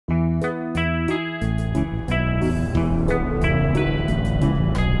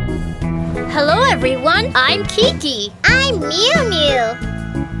everyone, I'm Kiki. I'm Mew Mew.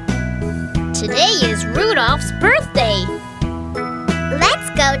 Today is Rudolph's birthday. Let's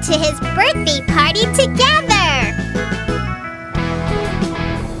go to his birthday party together.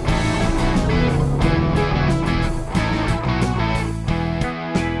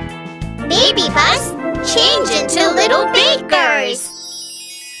 BabyBus, change into little bakers.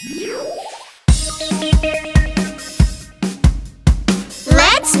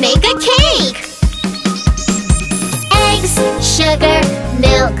 Let's make a cake. Eggs, sugar,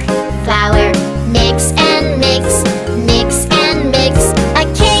 milk, flour, mix and mix, mix and mix. A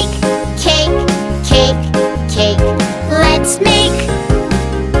cake, cake, cake, cake. Let's make.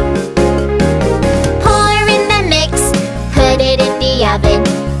 Pour in the mix, put it in the oven.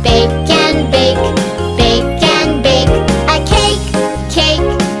 Bake and bake, bake and bake. A cake, cake,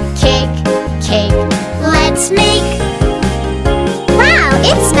 cake, cake. Let's make. Wow,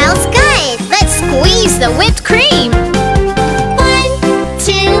 it smells good. Let's squeeze the whipped cream. 1,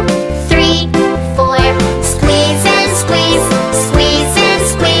 2, 3, 4. Squeeze and squeeze, squeeze and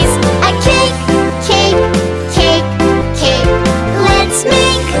squeeze. A cake, cake, cake, cake. Let's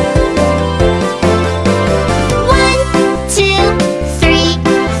make. 1, 2, 3,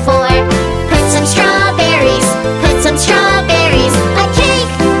 4. Put some strawberries, put some strawberries. A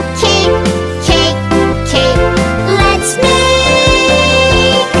cake, cake, cake, cake. Let's make.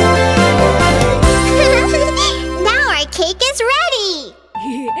 Now our cake is ready.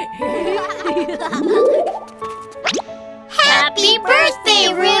 Happy birthday,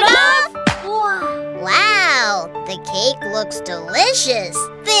 Rudolph! Wow, the cake looks delicious.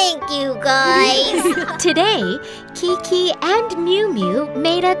 Thank you, guys. Today, Kiki and Mew Mew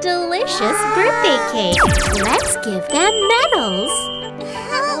made a delicious birthday cake. Let's give them medals.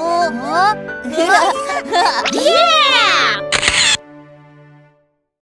 Yeah!